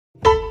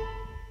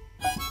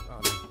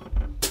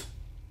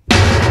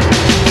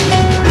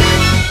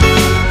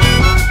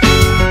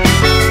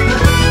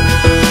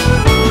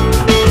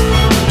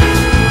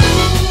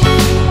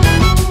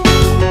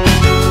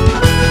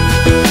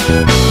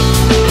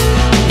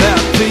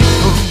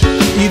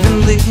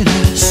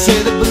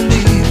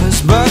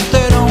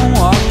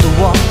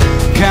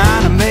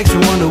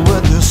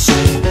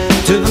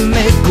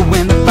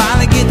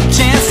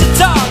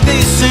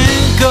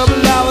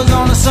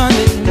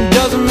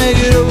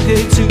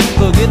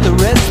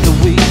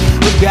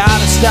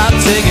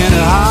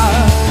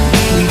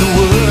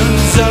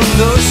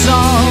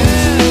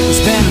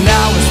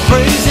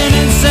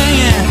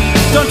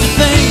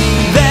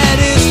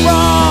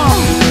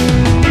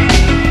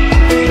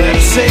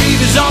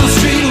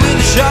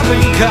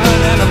shopping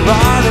cart and a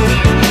bottle,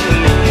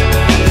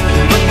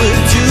 but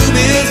we're too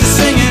busy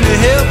singing to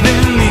help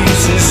him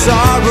ease his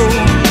sorrow.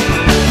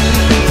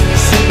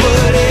 So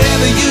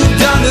whatever you've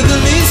done to the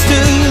least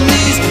of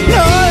these,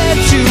 know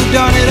that you've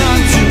done it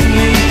unto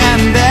me,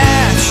 and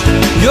that's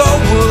your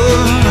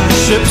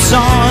worship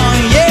song.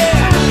 Yeah,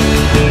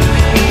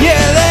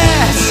 yeah,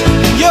 that's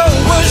your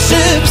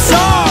worship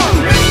song.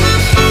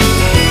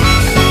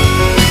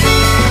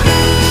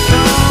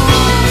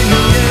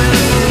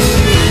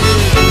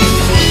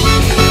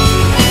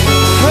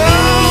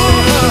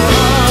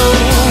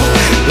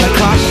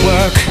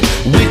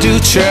 We do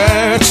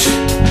church,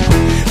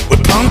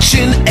 we're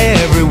punching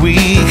every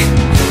week,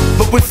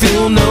 but we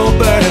feel no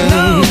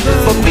burden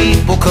for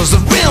people, cause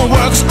the real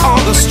work's on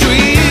the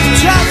street.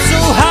 Tried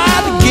so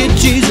hard to get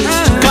Jesus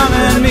to come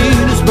and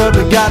meet us, but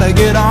we gotta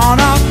get on